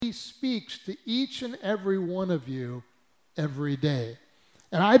he speaks to each and every one of you every day.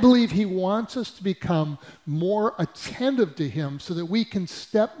 And I believe he wants us to become more attentive to him so that we can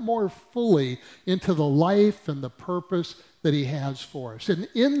step more fully into the life and the purpose that he has for us. And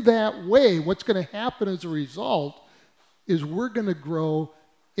in that way, what's going to happen as a result is we're going to grow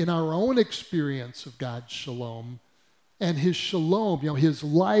in our own experience of God's shalom. And his shalom, his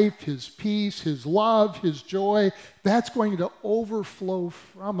life, his peace, his love, his joy, that's going to overflow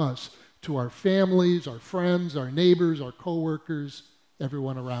from us to our families, our friends, our neighbors, our coworkers,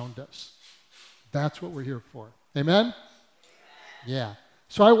 everyone around us. That's what we're here for. Amen? Yeah.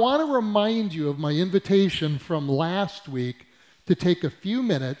 So I want to remind you of my invitation from last week to take a few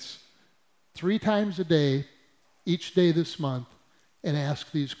minutes, 3 times a day, each day this month, and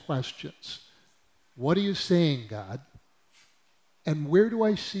ask these questions. What are you saying, God? And where do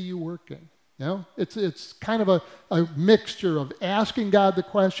I see you working? It's kind of a mixture of asking God the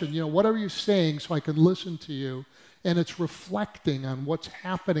question, what are you saying so I can listen to you? And it's reflecting on what's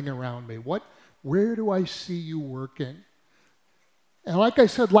happening around me. Where do I see you working? And like I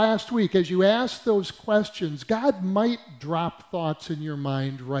said last week, as you ask those questions, God might drop thoughts in your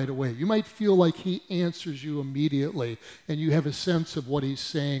mind right away. You might feel like he answers you immediately, and you have a sense of what he's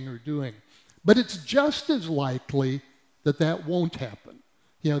saying or doing. But it's just as likely that won't happen.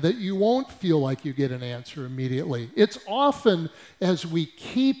 That you won't feel like you get an answer immediately. It's often as we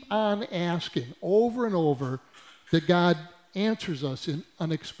keep on asking over and over that God answers us in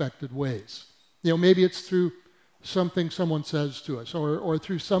unexpected ways. Maybe it's through something someone says to us, or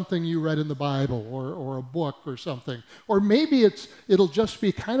through something you read in the Bible, or a book or something. Or maybe it'll just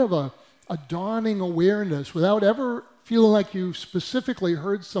be kind of a dawning awareness without ever feeling like you specifically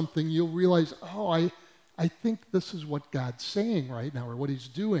heard something. You'll realize, I think this is what God's saying right now, or what he's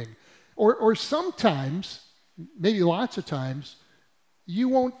doing. Or sometimes, maybe lots of times, you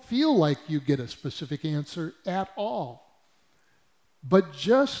won't feel like you get a specific answer at all. But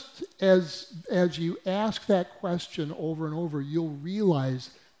just as you ask that question over and over, you'll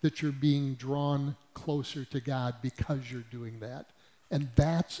realize that you're being drawn closer to God because you're doing that. And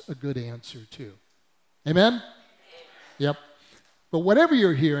that's a good answer too. Amen? Yep. But whatever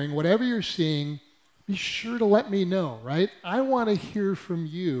you're hearing, whatever you're seeing, be sure to let me know, right? I want to hear from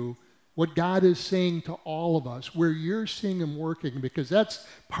you what God is saying to all of us, where you're seeing him working, because that's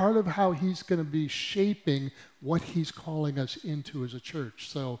part of how he's going to be shaping what he's calling us into as a church.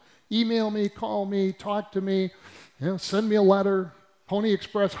 So email me, call me, talk to me, send me a letter, Pony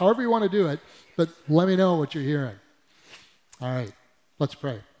Express, however you want to do it, but let me know what you're hearing. All right, let's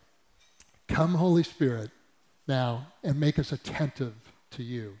pray. Come, Holy Spirit, now, and make us attentive to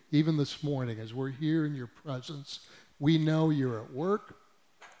you. Even this morning, as we're here in your presence, we know you're at work.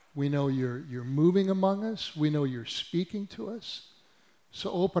 We know you're moving among us. We know you're speaking to us. So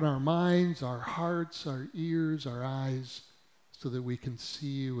open our minds, our hearts, our ears, our eyes, so that we can see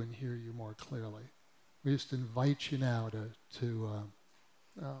you and hear you more clearly. We just invite you now to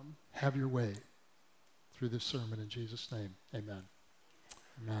have your way through this sermon in Jesus' name. Amen.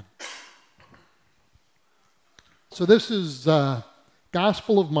 Amen. So this is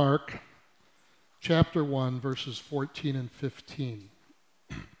Gospel of Mark, chapter 1, verses 14 and 15.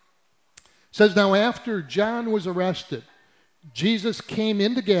 It says, now after John was arrested, Jesus came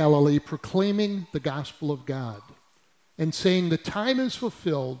into Galilee proclaiming the gospel of God and saying, the time is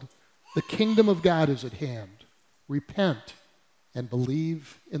fulfilled, the kingdom of God is at hand. Repent and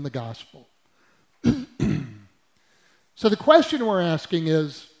believe in the gospel. So the question we're asking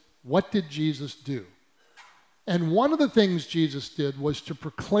is, what did Jesus do? And one of the things Jesus did was to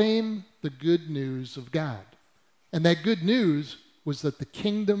proclaim the good news of God. And that good news was that the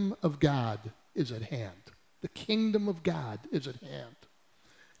kingdom of God is at hand. The kingdom of God is at hand.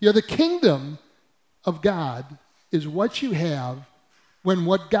 The kingdom of God is what you have when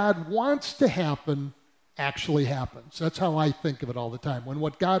what God wants to happen actually happens. That's how I think of it all the time. When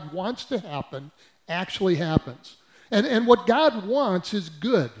what God wants to happen actually happens. And what God wants is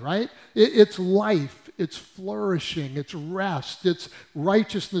good, right? It's life, it's flourishing, it's rest, it's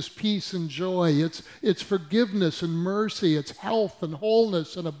righteousness, peace, and joy. It's forgiveness and mercy, it's health and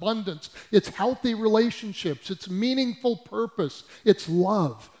wholeness and abundance. It's healthy relationships, it's meaningful purpose, it's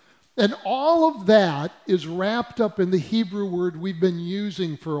love. And all of that is wrapped up in the Hebrew word we've been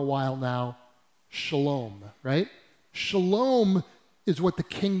using for a while now, shalom, right? Shalom is what the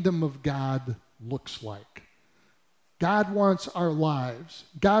kingdom of God looks like. God wants our lives,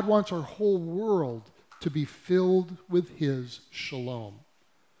 God wants our whole world to be filled with his shalom.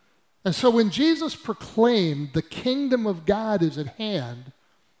 And so when Jesus proclaimed the kingdom of God is at hand,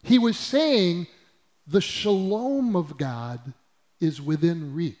 he was saying the shalom of God is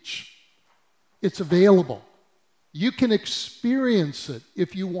within reach. It's available. You can experience it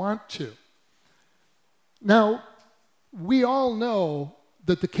if you want to. Now, we all know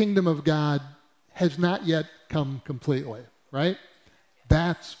that the kingdom of God has not yet come completely, right?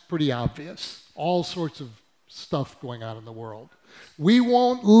 That's pretty obvious. All sorts of stuff going on in the world. We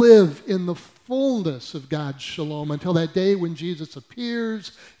won't live in the fullness of God's shalom until that day when Jesus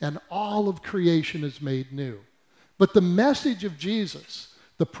appears and all of creation is made new. But the message of Jesus,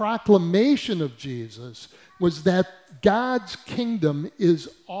 the proclamation of Jesus, was that God's kingdom is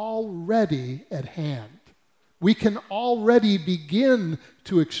already at hand. We can already begin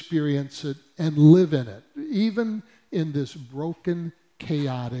to experience it and live in it, even in this broken,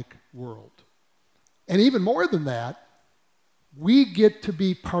 chaotic world. And even more than that, we get to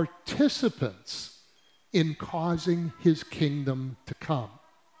be participants in causing his kingdom to come.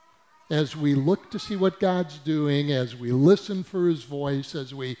 As we look to see what God's doing, as we listen for his voice,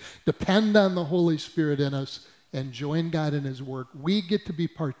 as we depend on the Holy Spirit in us and join God in his work, we get to be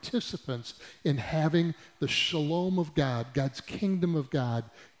participants in having the shalom of God, God's kingdom of God,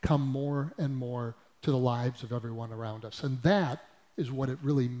 come more and more to the lives of everyone around us. And that is what it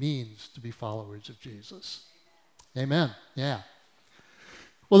really means to be followers of Jesus. Amen. Yeah.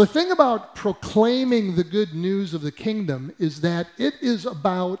 Well, the thing about proclaiming the good news of the kingdom is that it is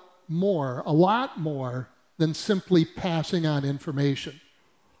about more, a lot more, than simply passing on information.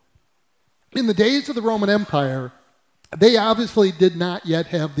 In the days of the Roman Empire, they obviously did not yet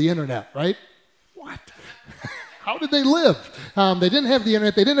have the internet, right? What? How did they live? They didn't have the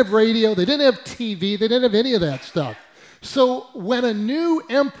internet, they didn't have radio, they didn't have TV, they didn't have any of that stuff. So when a new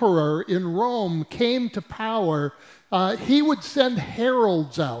emperor in Rome came to power, he would send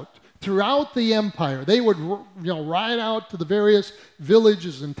heralds out throughout the empire. They would ride out to the various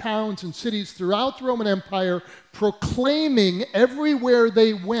villages and towns and cities throughout the Roman Empire, proclaiming everywhere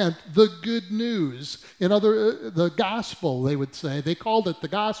they went the good news. The gospel, they would say. They called it the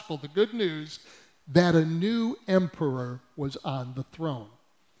gospel, the good news, that a new emperor was on the throne.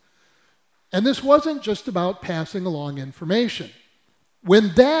 And this wasn't just about passing along information.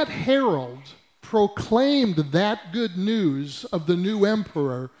 When that herald proclaimed that good news of the new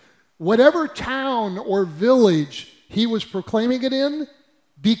emperor, whatever town or village he was proclaiming it in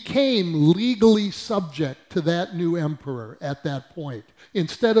became legally subject to that new emperor at that point,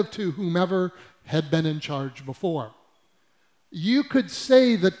 instead of to whomever had been in charge before. You could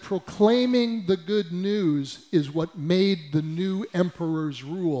say that proclaiming the good news is what made the new emperor's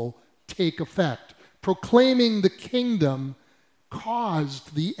rule take effect. Proclaiming the kingdom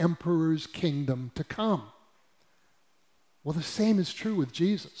caused the emperor's kingdom to come. Well, the same is true with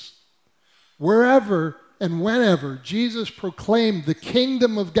Jesus. Wherever and whenever Jesus proclaimed the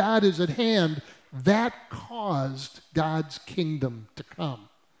kingdom of God is at hand, that caused God's kingdom to come.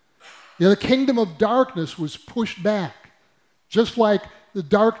 The kingdom of darkness was pushed back, just like the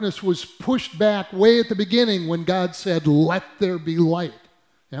darkness was pushed back way at the beginning when God said, "Let there be light."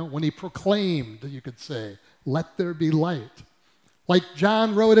 When he proclaimed, you could say, "Let there be light." Like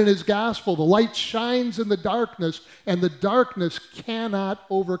John wrote in his gospel, the light shines in the darkness, and the darkness cannot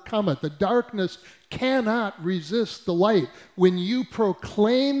overcome it. The darkness cannot resist the light. When you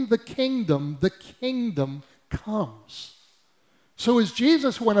proclaim the kingdom comes. So as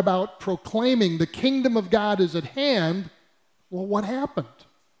Jesus went about proclaiming the kingdom of God is at hand, well, what happened?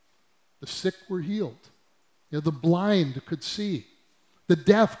 The sick were healed. The blind could see. The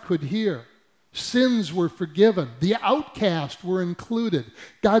deaf could hear. Sins were forgiven. The outcast were included.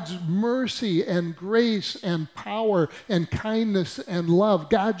 God's mercy and grace and power and kindness and love,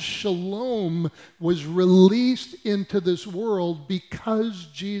 God's shalom was released into this world because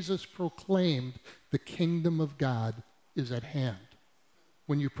Jesus proclaimed the kingdom of God is at hand.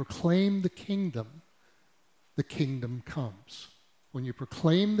 When you proclaim the kingdom comes. When you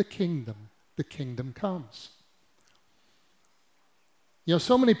proclaim the kingdom comes.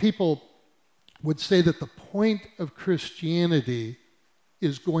 So many people would say that the point of Christianity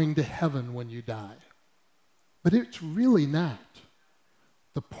is going to heaven when you die. But it's really not.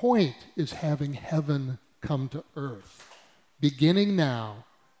 The point is having heaven come to earth, beginning now,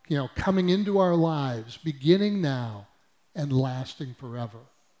 coming into our lives, beginning now, and lasting forever.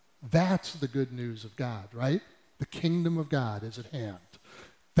 That's the good news of God, right? The kingdom of God is at hand.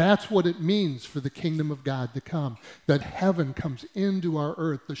 That's what it means for the kingdom of God to come, that heaven comes into our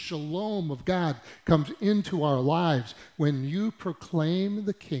earth, the shalom of God comes into our lives. When you proclaim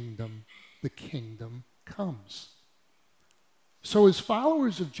the kingdom comes. So as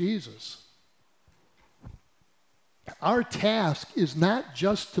followers of Jesus, our task is not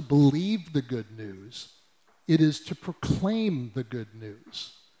just to believe the good news, It is to proclaim the good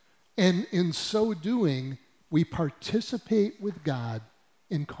news. And in so doing, we participate with God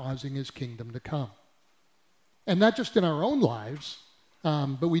in causing his kingdom to come. And not just in our own lives,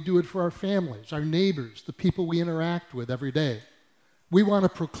 but we do it for our families, our neighbors, the people we interact with every day. We want to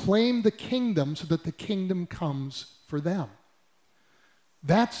proclaim the kingdom so that the kingdom comes for them.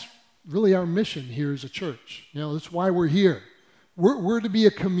 That's really our mission here as a church. That's why we're here. We're to be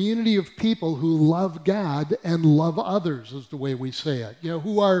a community of people who love God and love others, is the way we say it.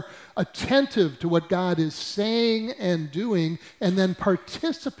 Who are attentive to what God is saying and doing, and then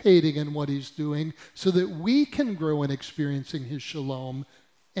participating in what he's doing so that we can grow in experiencing his shalom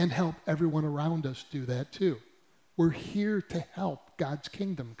and help everyone around us do that too. We're here to help God's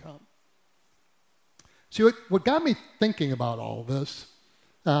kingdom come. See, what got me thinking about all this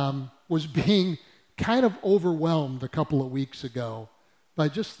was being kind of overwhelmed a couple of weeks ago by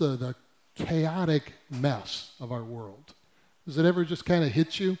just the chaotic mess of our world. Does it ever just kind of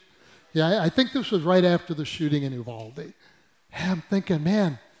hit you? Yeah, I think this was right after the shooting in Uvalde. And I'm thinking,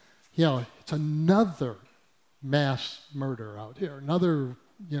 man, it's another mass murder out here, another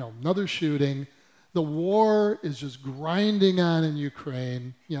shooting. The war is just grinding on in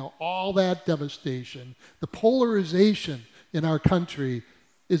Ukraine, all that devastation. The polarization in our country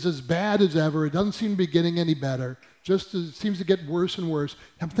is as bad as ever. It doesn't seem to be getting any better. Just it seems to get worse and worse.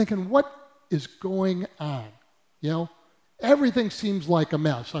 I'm thinking, what is going on? Everything seems like a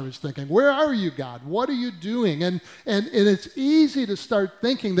mess. I was thinking, where are you, God? What are you doing? And it's easy to start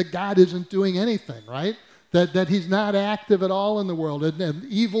thinking that God isn't doing anything, right? That he's not active at all in the world, and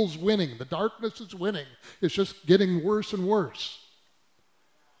evil's winning. The darkness is winning. It's just getting worse and worse.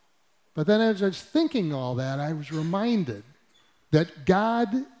 But then as I was thinking all that, I was reminded that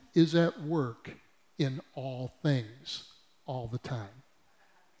God is at work in all things all the time,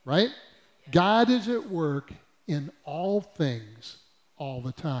 right? God is at work in all things all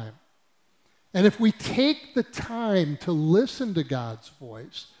the time. And if we take the time to listen to God's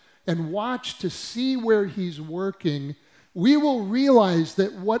voice and watch to see where he's working, we will realize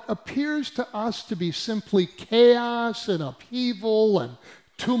that what appears to us to be simply chaos and upheaval and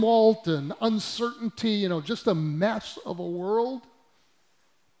tumult and uncertainty, just a mess of a world,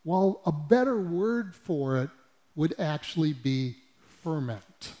 while a better word for it would actually be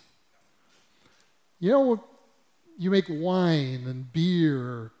ferment. You make wine and beer,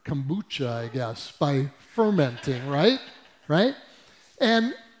 or kombucha, I guess, by fermenting, right? Right?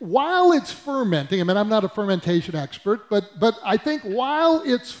 And while it's fermenting, I'm not a fermentation expert, but I think while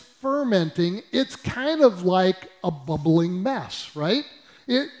it's fermenting, it's kind of like a bubbling mess, right?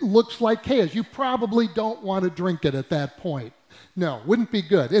 It looks like chaos. You probably don't want to drink it at that point. No, wouldn't be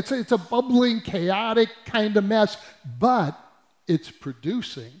good. It's a bubbling, chaotic kind of mess, but it's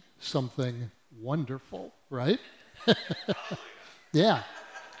producing something wonderful, right? Yeah.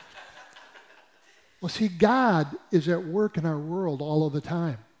 Well, see, God is at work in our world all of the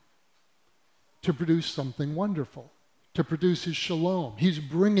time to produce something wonderful, to produce his shalom. He's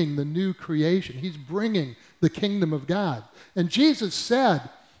bringing the new creation. He's bringing the kingdom of God. And Jesus said,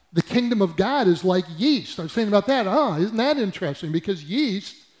 the kingdom of God is like yeast. I was thinking about that. Isn't that interesting? Because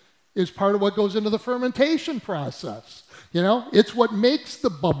yeast is part of what goes into the fermentation process. It's what makes the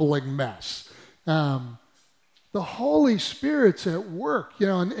bubbling mess. The Holy Spirit's at work,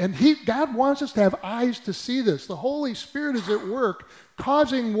 and God wants us to have eyes to see this. The Holy Spirit is at work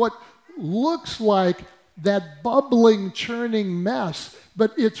causing what looks like that bubbling, churning mess,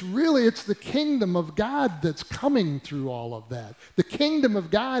 but it's the kingdom of God that's coming through all of that. The kingdom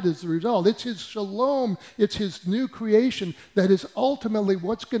of God is the result. It's his shalom, it's his new creation that is ultimately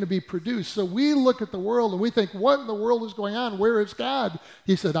what's going to be produced. So we look at the world and we think, what in the world is going on? Where is God?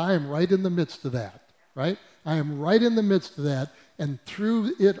 He said, I am right in the midst of that, right? I am right in the midst of that, and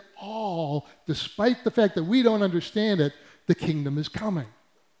through it all, despite the fact that we don't understand it, the kingdom is coming.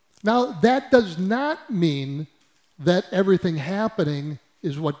 Now, that does not mean that everything happening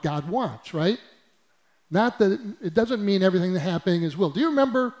is what God wants, right? Not that it doesn't mean everything that's happening is will. Do you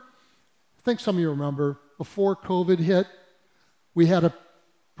remember, I think some of you remember, before COVID hit, we had a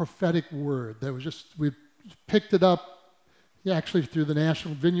prophetic word that was we picked it up actually through the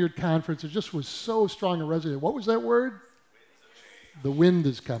National Vineyard Conference. It just was so strong and resonant. What was that word? The wind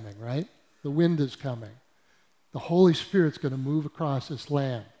is coming, right? The wind is coming. The Holy Spirit's going to move across this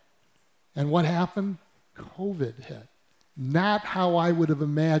land. And what happened? COVID hit. Not how I would have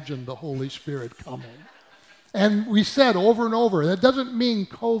imagined the Holy Spirit coming. And we said over and over, that doesn't mean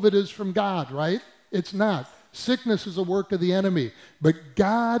COVID is from God, right? It's not. Sickness is a work of the enemy. But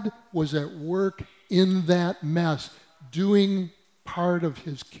God was at work in that mess, doing part of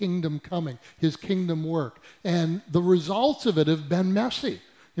his kingdom coming, his kingdom work. And the results of it have been messy.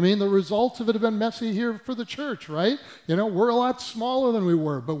 I mean, the results of it have been messy here for the church, right? You know, we're a lot smaller than we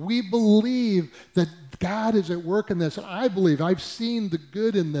were, but we believe that God is at work in this. And I believe, I've seen the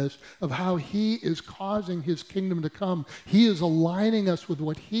good in this of how he is causing his kingdom to come. He is aligning us with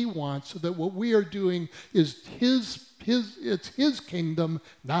what he wants so that what we are doing is it's his kingdom,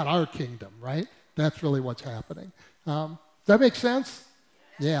 not our kingdom, right? That's really what's happening. Does that make sense?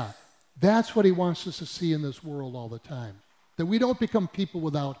 Yeah. That's what he wants us to see in this world all the time. That we don't become people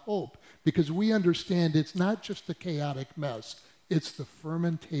without hope because we understand it's not just a chaotic mess, it's the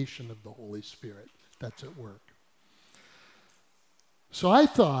fermentation of the Holy Spirit that's at work. So I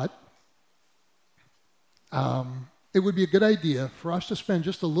thought it would be a good idea for us to spend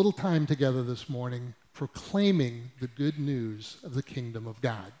just a little time together this morning proclaiming the good news of the kingdom of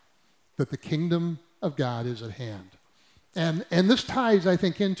God, that the kingdom of God is at hand. And this ties, I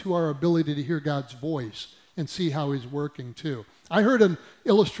think, into our ability to hear God's voice and see how he's working too. I heard an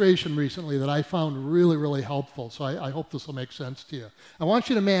illustration recently that I found really, really helpful, so I hope this will make sense to you. I want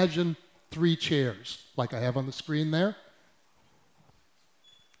you to imagine 3 chairs, like I have on the screen there.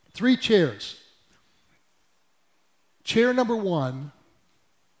 3 chairs. Chair number 1,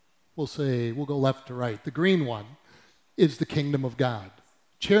 we'll go left to right. The green one is the kingdom of God.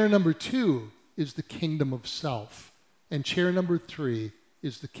 Chair number 2 is the kingdom of self. And chair number 3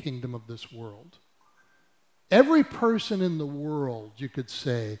 is the kingdom of this world. Every person in the world, you could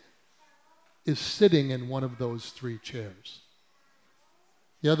say, is sitting in one of those 3 chairs.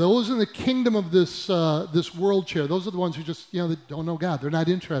 Yeah, those in the kingdom of this world chair, those are the ones who just, they don't know God. They're not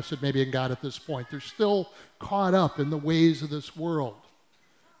interested maybe in God at this point. They're still caught up in the ways of this world.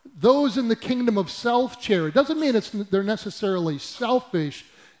 Those in the kingdom of self chair, it doesn't mean they're necessarily selfish.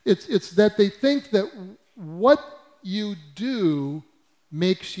 It's that they think that what you do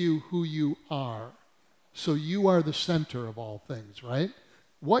makes you who you are. So you are the center of all things, right?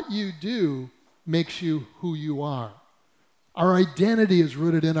 What you do makes you who you are. Our identity is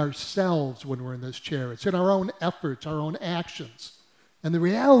rooted in ourselves when we're in this chair. It's in our own efforts, our own actions. And the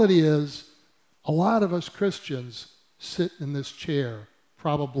reality is, a lot of us Christians sit in this chair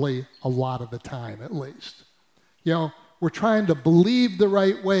probably a lot of the time, at least. We're trying to believe the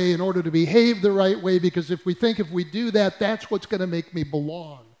right way in order to behave the right way because if we do that, that's what's going to make me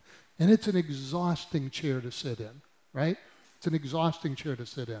belong. And it's an exhausting chair to sit in, right? It's an exhausting chair to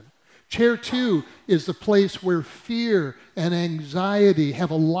sit in. Chair 2 is the place where fear and anxiety have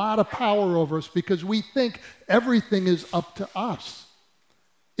a lot of power over us because we think everything is up to us.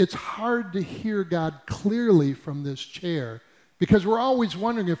 It's hard to hear God clearly from this chair because we're always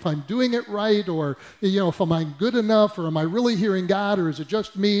wondering if I'm doing it right or, if I'm good enough or am I really hearing God or is it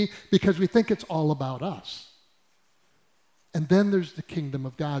just me because we think it's all about us. And then there's the kingdom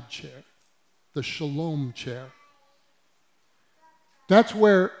of God chair, the shalom chair. That's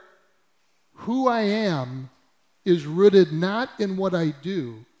where who I am is rooted not in what I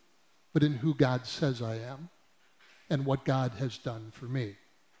do, but in who God says I am and what God has done for me.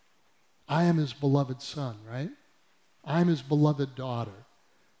 I am his beloved son, right? I'm his beloved daughter.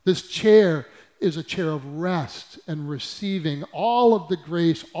 This chair is a chair of rest and receiving all of the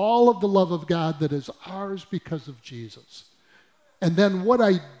grace, all of the love of God that is ours because of Jesus. And then what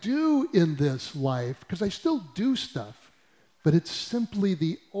I do in this life, because I still do stuff, but it's simply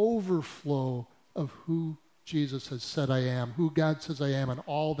the overflow of who Jesus has said I am, who God says I am, and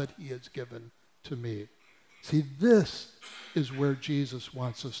all that he has given to me. See, this is where Jesus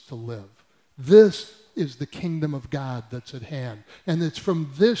wants us to live. This is the kingdom of God that's at hand. And it's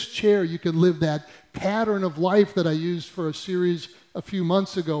from this chair you can live that pattern of life that I used for a series a few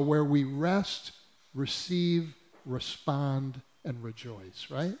months ago where we rest, receive, respond, and rejoice,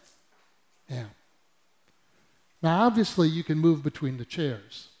 right? Yeah. Now, obviously, you can move between the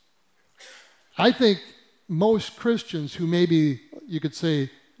chairs. I think most Christians who maybe, you could say,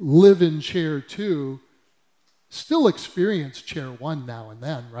 live in chair 2 still experience chair 1 now and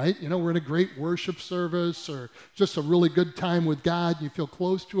then, right? We're in a great worship service or just a really good time with God and you feel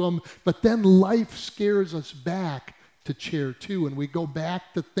close to him, but then life scares us back to chair 2 and we go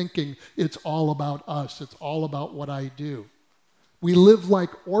back to thinking it's all about us, it's all about what I do. We live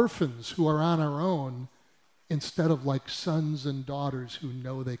like orphans who are on our own instead of like sons and daughters who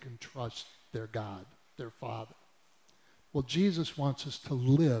know they can trust their God, their Father. Well, Jesus wants us to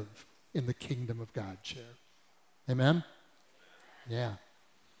live in the kingdom of God chair. Amen? Yeah.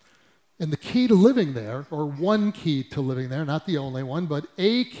 And the key to living there, or one key to living there, not the only one, but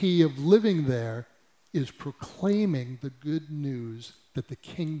a key of living there is proclaiming the good news that the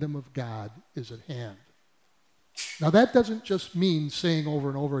kingdom of God is at hand. Now, that doesn't just mean saying over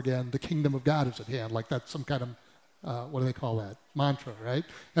and over again, the kingdom of God is at hand, like that's some kind of, what do they call that? Mantra, right?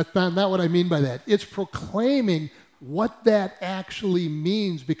 That's not what I mean by that. It's proclaiming what that actually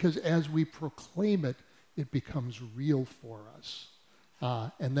means, because as we proclaim it, it becomes real for us.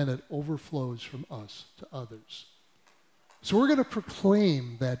 And then it overflows from us to others. So we're going to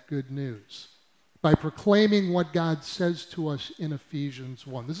proclaim that good news by proclaiming what God says to us in Ephesians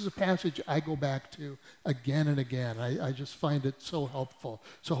 1. This is a passage I go back to again and again. I just find it so helpful.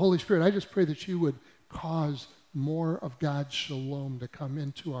 So Holy Spirit, I just pray that you would cause more of God's shalom to come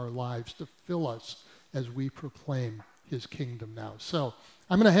into our lives, to fill us as we proclaim his kingdom now. So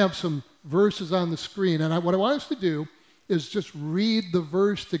I'm going to have some verses on the screen, and what I want us to do is just read the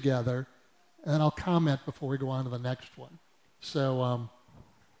verse together, and then I'll comment before we go on to the next one. So,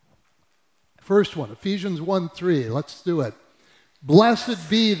 first one, Ephesians 1:3. Let's do it. Blessed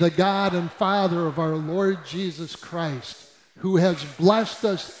be the God and Father of our Lord Jesus Christ, who has blessed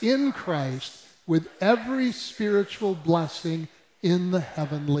us in Christ with every spiritual blessing in the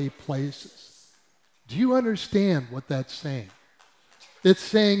heavenly places. Do you understand what that's saying? It's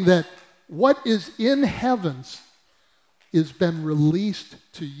saying that what is in heavens has been released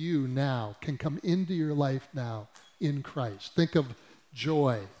to you now, can come into your life now in Christ. Think of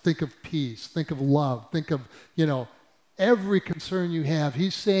joy, think of peace, think of love, think of, every concern you have.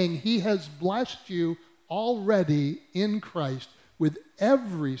 He's saying he has blessed you already in Christ with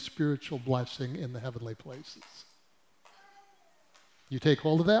every spiritual blessing in the heavenly places. You take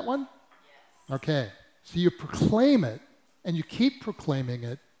hold of that one? Yes. Okay. So you proclaim it, and you keep proclaiming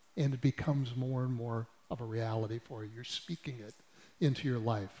it, and it becomes more and more of a reality for you. You're speaking it into your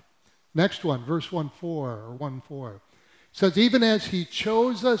life. Next one, verse 1:4. It says, even as he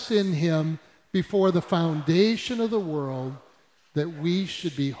chose us in him before the foundation of the world, that we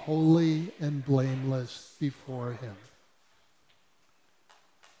should be holy and blameless before him.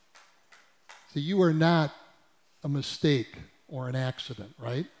 So you are not a mistake or an accident,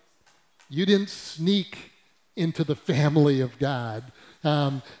 right? You didn't sneak into the family of God.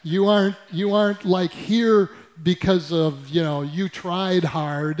 You aren't like here because of, you tried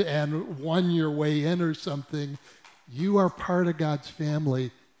hard and won your way in or something. You are part of God's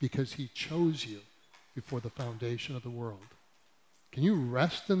family because he chose you before the foundation of the world. Can you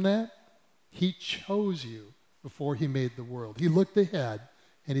rest in that? He chose you before he made the world. He looked ahead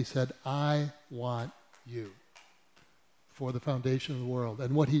and he said, I want you before the foundation of the world.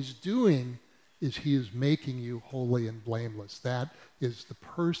 And what he's doing is he is making you holy and blameless. That is the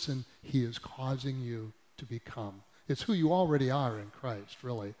person he is causing you to become. It's who you already are in Christ,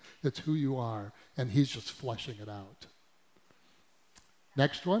 really. It's who you are, and he's just fleshing it out.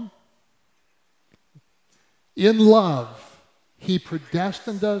 Next one. In love, he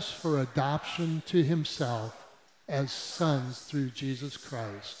predestined us for adoption to himself as sons through Jesus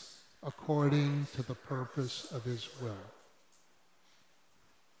Christ, according to the purpose of his will.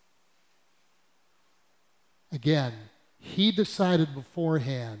 Again, he decided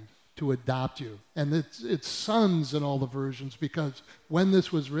beforehand to adopt you. And it's sons in all the versions, because when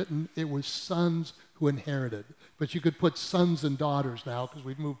this was written, it was sons who inherited. But you could put sons and daughters now, because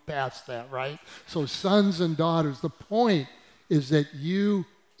we've moved past that, right? So sons and daughters. The point is that you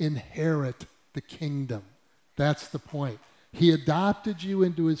inherit the kingdom. That's the point. He adopted you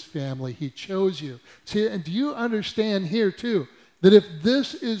into his family. He chose you. See, and do you understand here, too, that if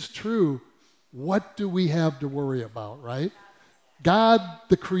this is true, what do we have to worry about, right? God,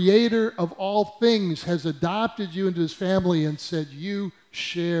 the creator of all things, has adopted you into his family and said, you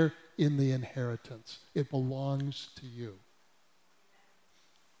share in the inheritance. It belongs to you.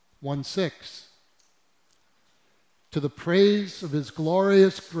 1:6. To the praise of his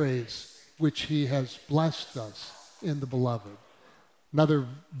glorious grace, which he has blessed us in the beloved. Another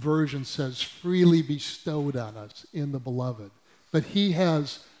version says, freely bestowed on us in the beloved. But he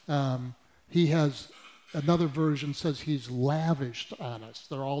has, another version says he's lavished on us.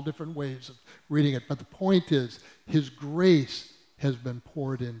 There are all different ways of reading it. But the point is, his grace has been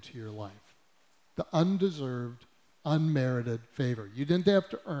poured into your life. The undeserved, unmerited favor. You didn't have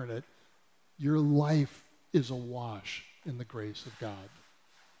to earn it. Your life is awash in the grace of God.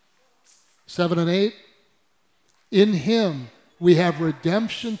 7 and 8. In him we have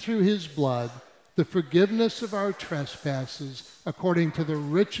redemption through his blood, the forgiveness of our trespasses, according to the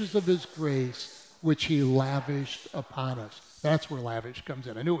riches of his grace, which he lavished upon us. That's where lavish comes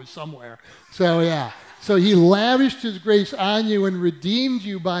in. I knew it was somewhere. So yeah. So he lavished his grace on you and redeemed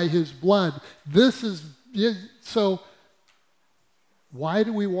you by his blood. So why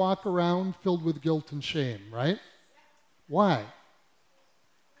do we walk around filled with guilt and shame, right? Why?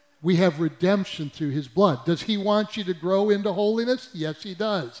 We have redemption through his blood. Does he want you to grow into holiness? Yes, he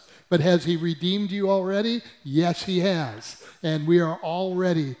does. But has he redeemed you already? Yes, he has. And we are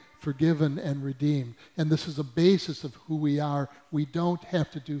already forgiven and redeemed. And this is a basis of who we are. We don't have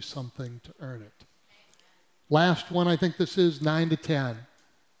to do something to earn it. Last one, I think this is 9 to 10.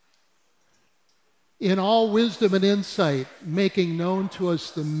 In all wisdom and insight, making known to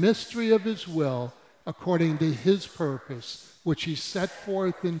us the mystery of his will according to his purpose, which he set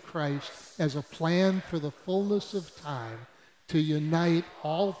forth in Christ as a plan for the fullness of time, to unite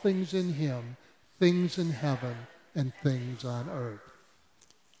all things in him, things in heaven and things on earth.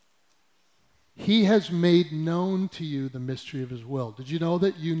 He has made known to you the mystery of his will. Did you know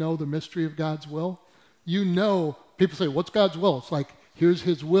that you know the mystery of God's will? You know, people say, what's God's will? It's like, here's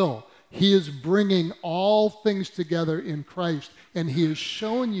his will. He is bringing all things together in Christ, and he has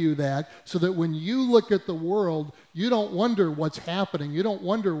shown you that so that when you look at the world, you don't wonder what's happening. You don't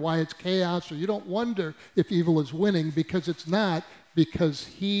wonder why it's chaos, or you don't wonder if evil is winning, because it's not, because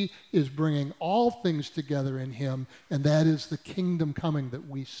he is bringing all things together in him, and that is the kingdom coming that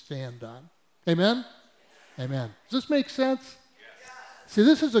we stand on. Amen? Amen. Does this make sense? See,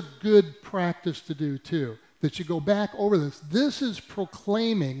 this is a good practice to do too, that you go back over this. This is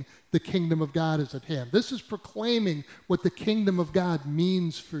proclaiming the kingdom of God is at hand. This is proclaiming what the kingdom of God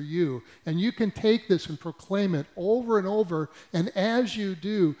means for you. And you can take this and proclaim it over and over, and as you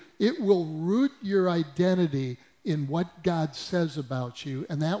do, it will root your identity in what God says about you,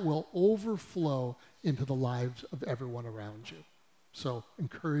 and that will overflow into the lives of everyone around you. So,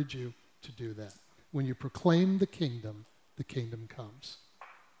 encourage you to do that. When you proclaim the kingdom comes.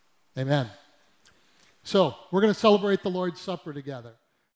 Amen. So, we're going to celebrate the Lord's Supper together.